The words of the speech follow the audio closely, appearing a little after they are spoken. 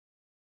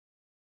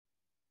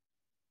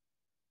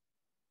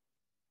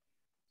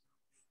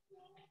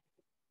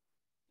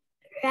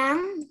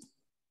Rắn.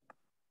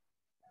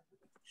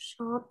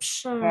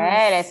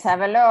 Okay, let's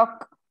have a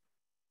look.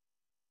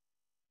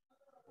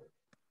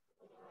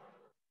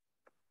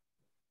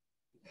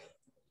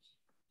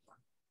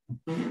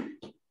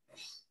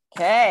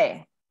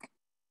 Okay.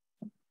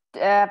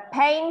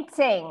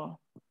 Painting.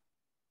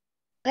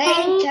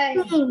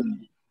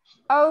 Painting.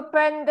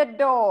 Open the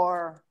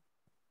door.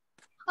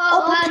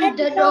 Open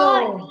the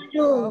door.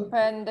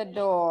 Open the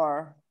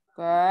door.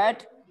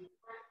 Good.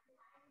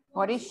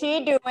 What is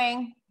she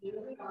doing?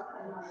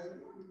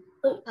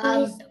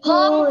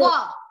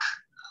 Homework.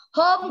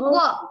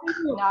 Homework.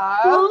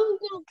 No.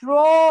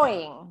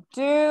 Drawing.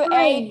 Do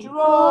a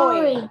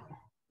drawing.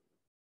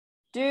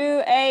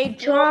 Do a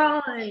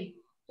drawing.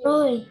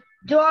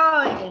 Drawing. Do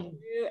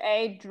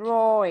a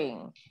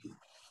drawing.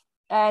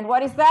 And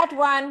what is that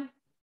one?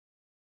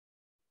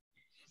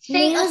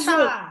 Sing a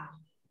song.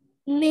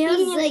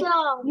 Music.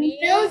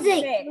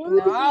 Music.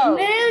 No.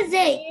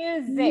 Music.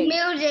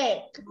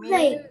 Music.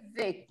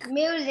 Music.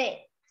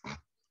 Music.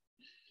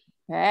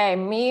 Okay,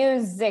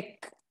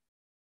 music.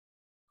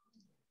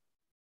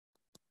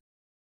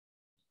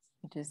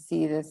 Just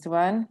see this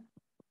one.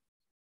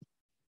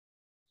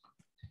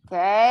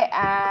 Okay,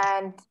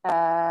 and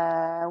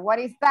what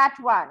is that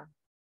one?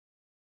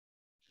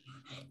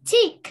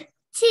 Tick.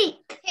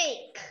 Tick.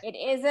 It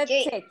is a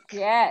tick.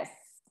 Yes,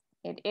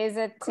 it is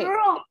a tick.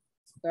 Cross.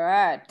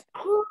 Good.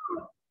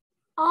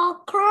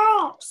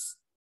 Cross.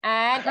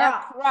 And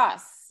a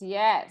cross.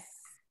 Yes.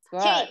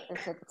 Good. Tick.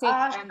 It's a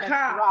tick and a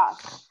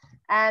cross.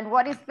 And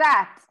what is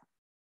that?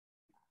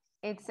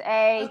 It's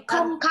a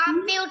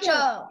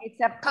computer. It's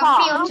a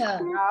pot.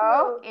 Computer.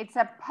 No, it's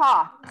a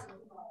pot.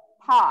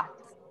 Pot.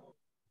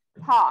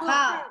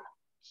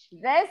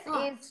 This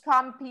is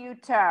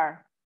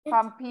computer.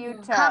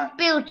 Computer.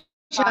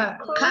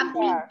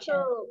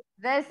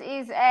 This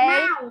is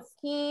a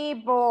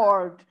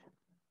keyboard.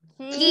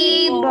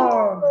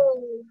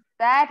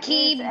 That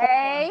is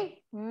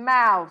a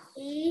mouse.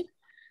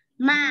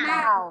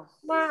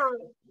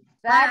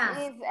 That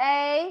is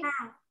a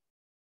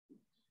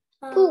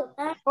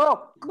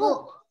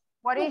book.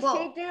 What is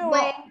she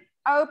doing?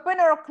 Open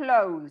or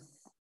close?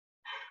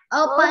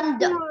 Open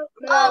the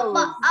close.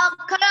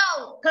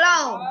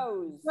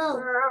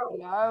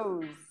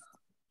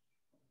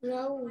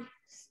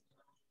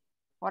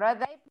 What are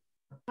they?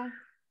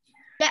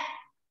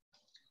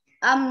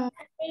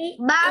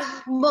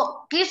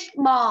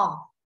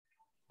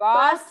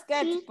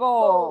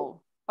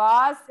 Basketball.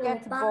 What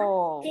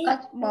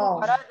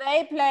are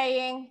they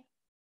playing?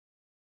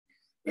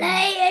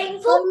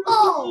 Playing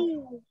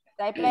football.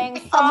 They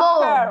playing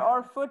soccer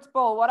or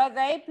football. What are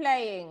they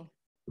playing?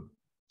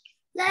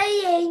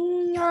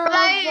 Playing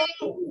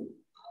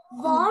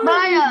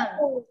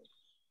volleyball.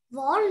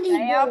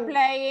 They are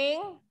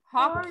playing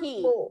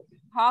hockey.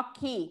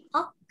 Hockey.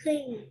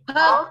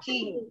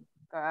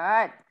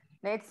 Good.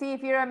 Let's see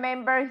if you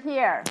remember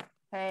here.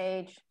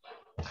 Page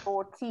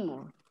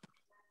 14.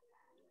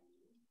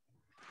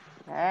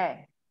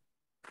 Okay.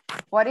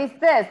 What is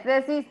this?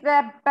 This is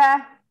the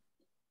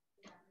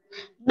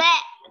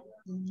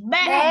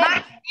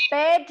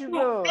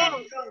bedroom.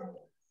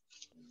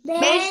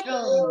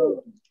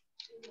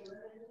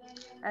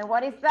 And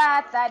what is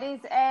that? That is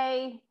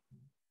a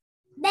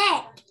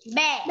bed.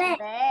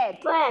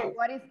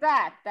 What is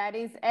that? That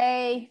is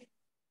a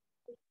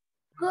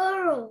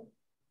Girl.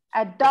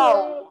 A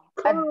doll.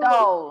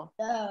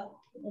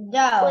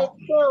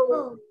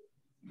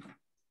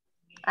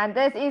 And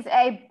this is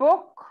a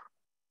book.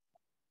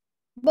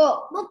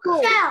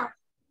 Bookshelf.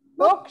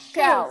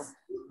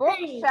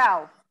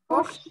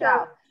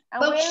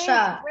 And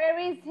where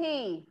is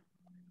he?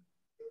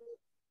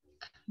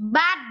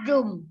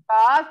 Bathroom.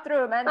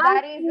 And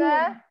that is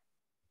a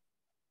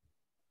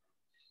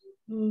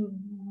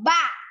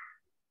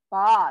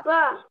bath.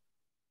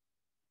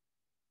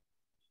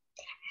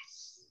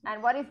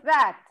 And what is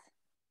that?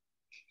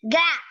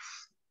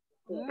 Gas.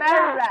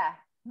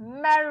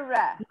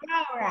 Mirror.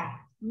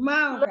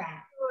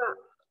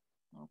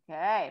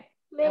 Okay.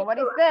 And what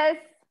is this?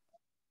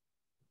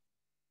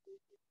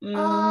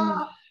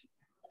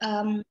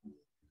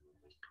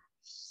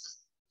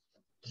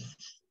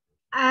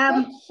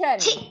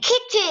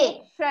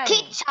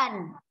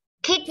 Kitchen.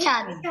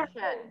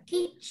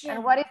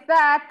 And what is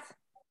that?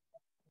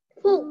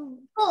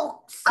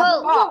 Box.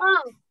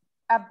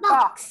 A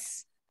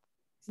box.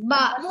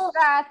 What is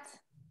that?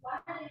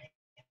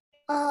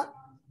 A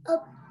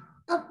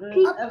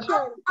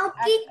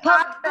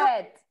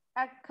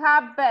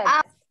cupboard.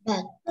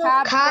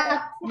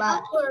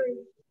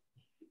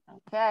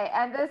 Okay,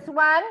 and this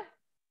one?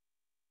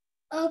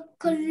 A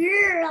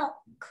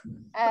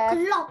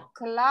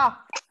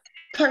clock.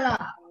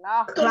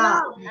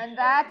 And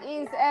that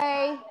is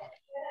a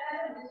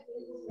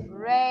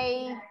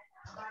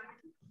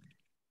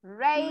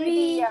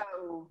radio.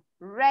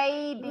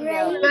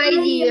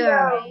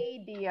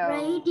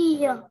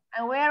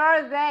 And where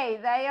are they?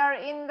 They are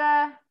in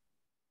the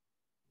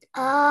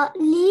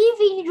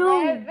living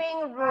room.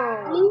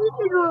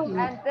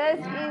 And this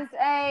is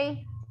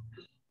a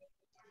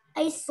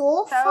A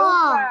sofa.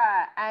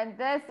 Sofa. And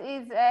this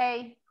is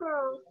a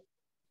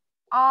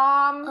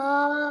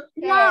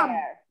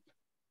armchair.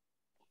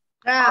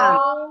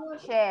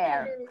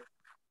 Armchair.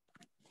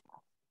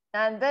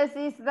 And this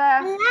is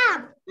the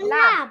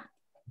lamp.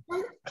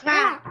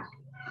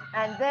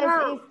 And this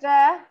is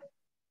the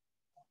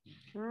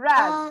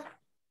rug.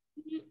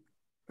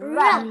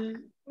 Rug.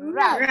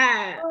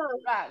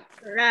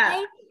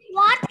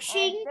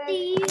 Watching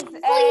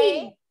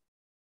TV.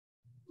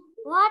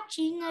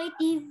 Watching a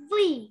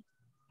TV.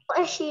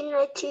 Watching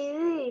a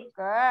TV.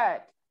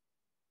 Good.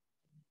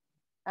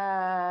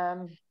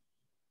 And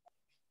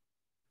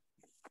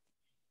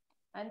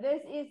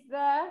this is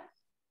the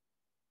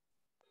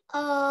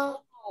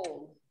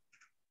hole.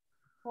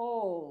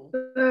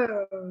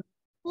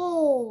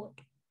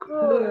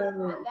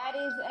 And that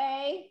is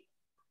a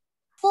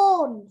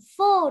phone.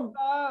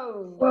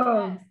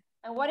 Yes.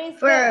 And what is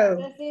this?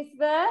 This is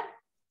the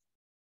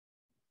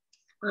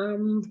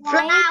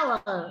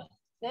Flower.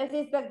 This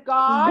is the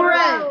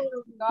garden.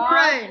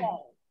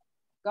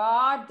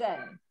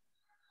 Garden.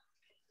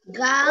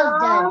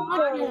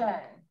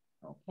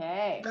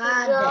 Okay.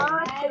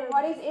 Garden. And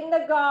what is in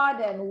the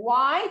garden?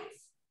 White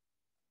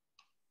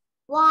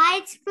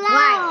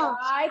Flower.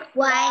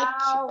 White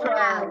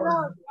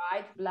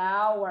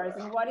flowers.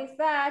 And what is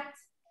that?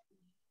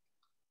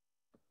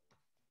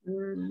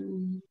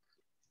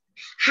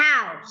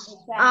 House.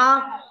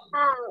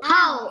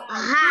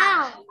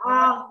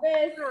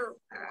 This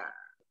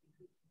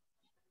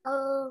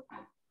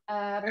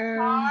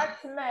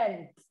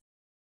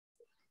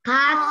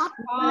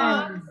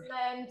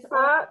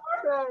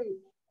apartment.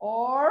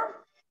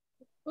 Or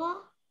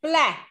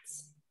flat.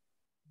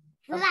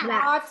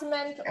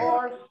 Apartment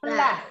or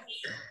flat.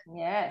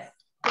 Yes.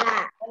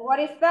 And what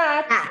is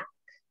that?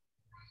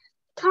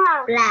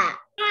 Cat.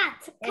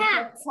 It's a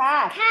cat.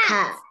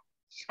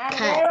 And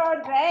where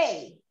are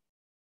they?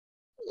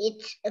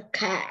 It's a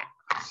cat.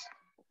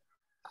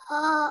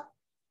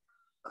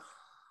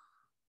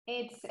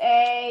 It's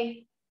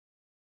a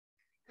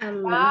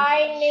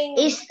dining.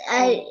 It's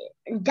a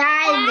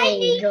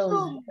dining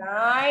room.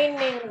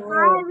 Dining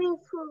room.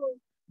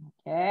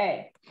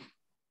 Okay.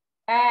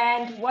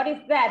 And what is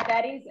that?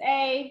 That is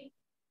a.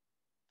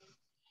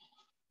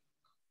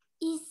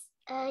 It's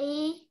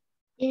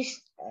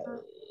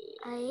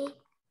a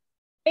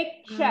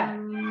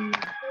Picture.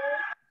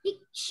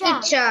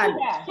 Picture.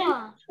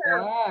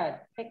 Good.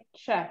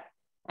 Picture.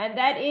 And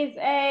that is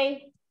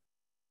a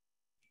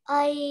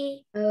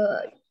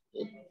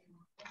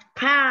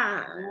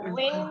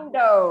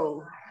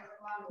window.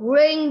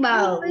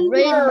 Rainbow.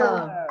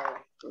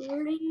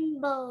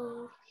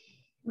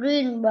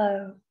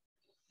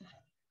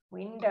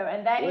 Window.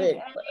 And that is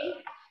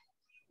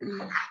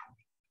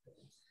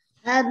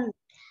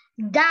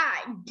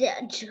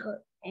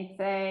it's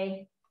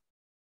a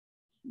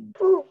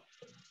food.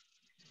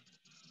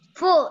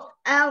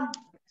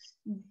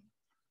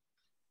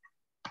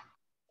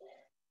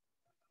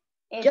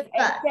 It's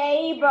a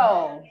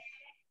table.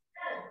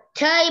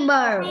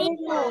 Table.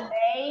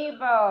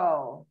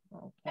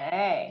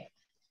 Okay.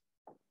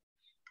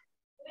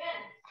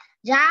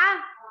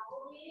 Yeah.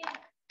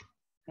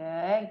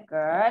 Okay,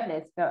 good.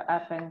 Let's go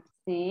up and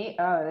see.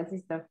 Oh, this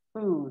is the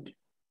food.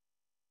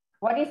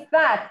 What is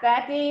that?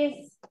 That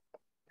is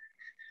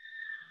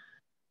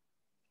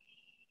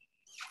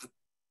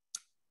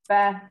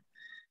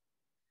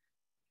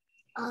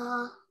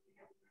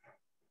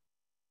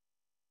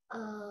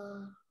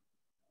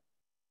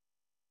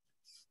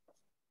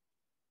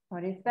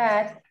what is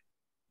that?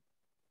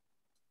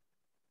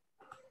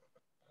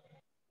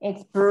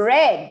 It's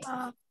bread.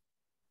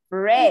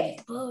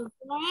 Bread. Good.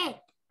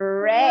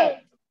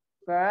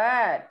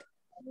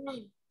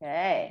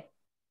 Okay.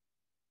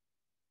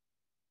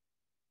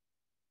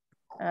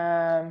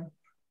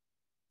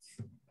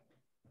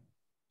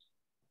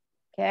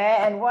 Okay,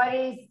 and what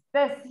is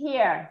this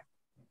here?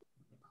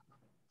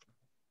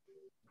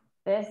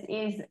 This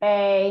is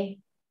a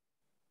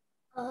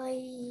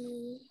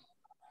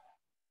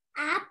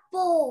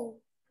apple.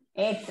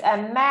 It's a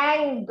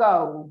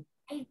mango.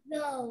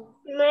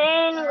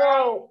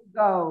 Mango.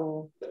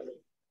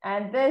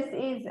 And this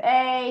is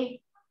a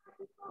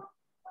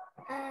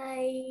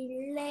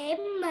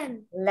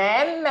lemon.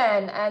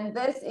 Lemon. And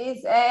this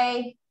is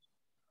a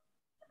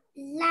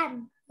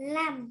lamb.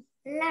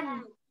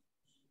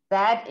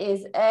 That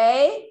is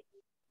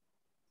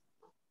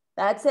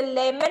that's a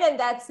lemon and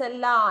that's a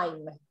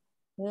lime.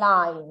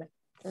 Lemon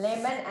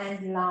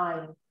and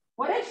lime.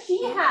 What does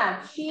she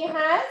have? She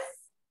has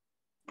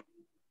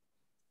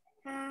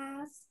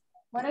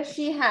what does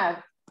she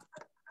have?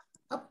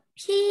 A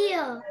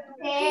pear.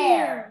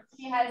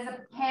 She has a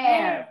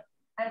pear.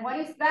 And what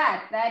is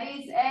that? That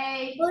is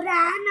a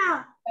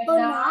banana.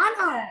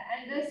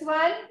 And this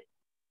one?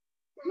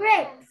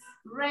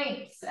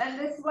 Grapes. And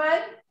this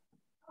one?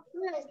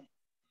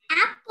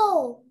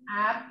 Apple.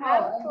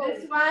 And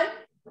this one?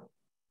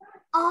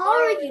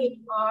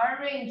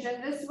 Orange.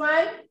 And this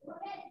one?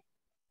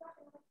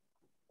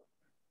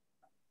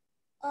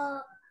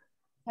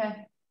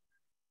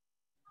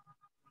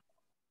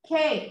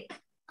 Cake.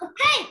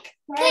 Cake.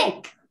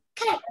 Cake.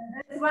 Cake. And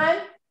this one?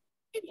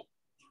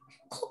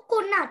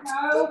 Coconut.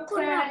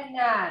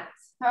 Coconut.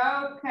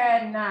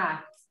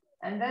 Coconut.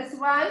 And this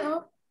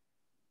one?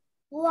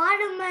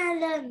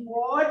 Watermelon.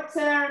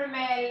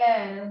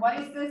 Watermelon. What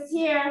is this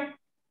here?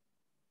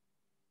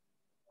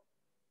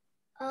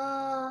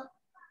 The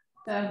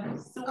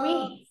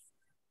sweets.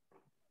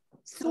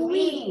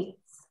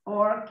 Sweets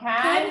or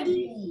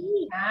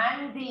candy.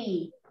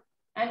 Candy.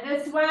 And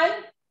this one?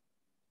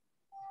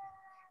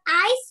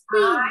 Ice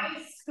cream.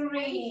 Ice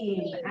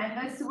cream.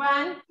 And this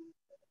one?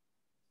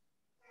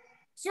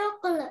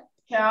 Chocolate.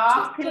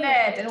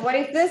 Chocolate. And what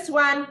is this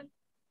one?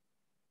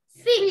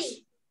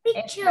 Fish.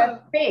 It's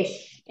a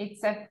fish.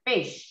 It's a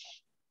fish.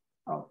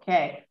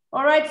 Okay.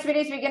 All right,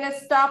 sweeties, we're going to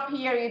stop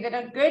here. You did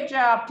a good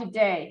job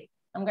today.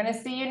 I'm going to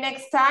see you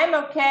next time,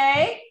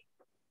 okay?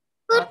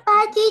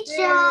 Goodbye,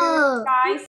 teacher. Bye.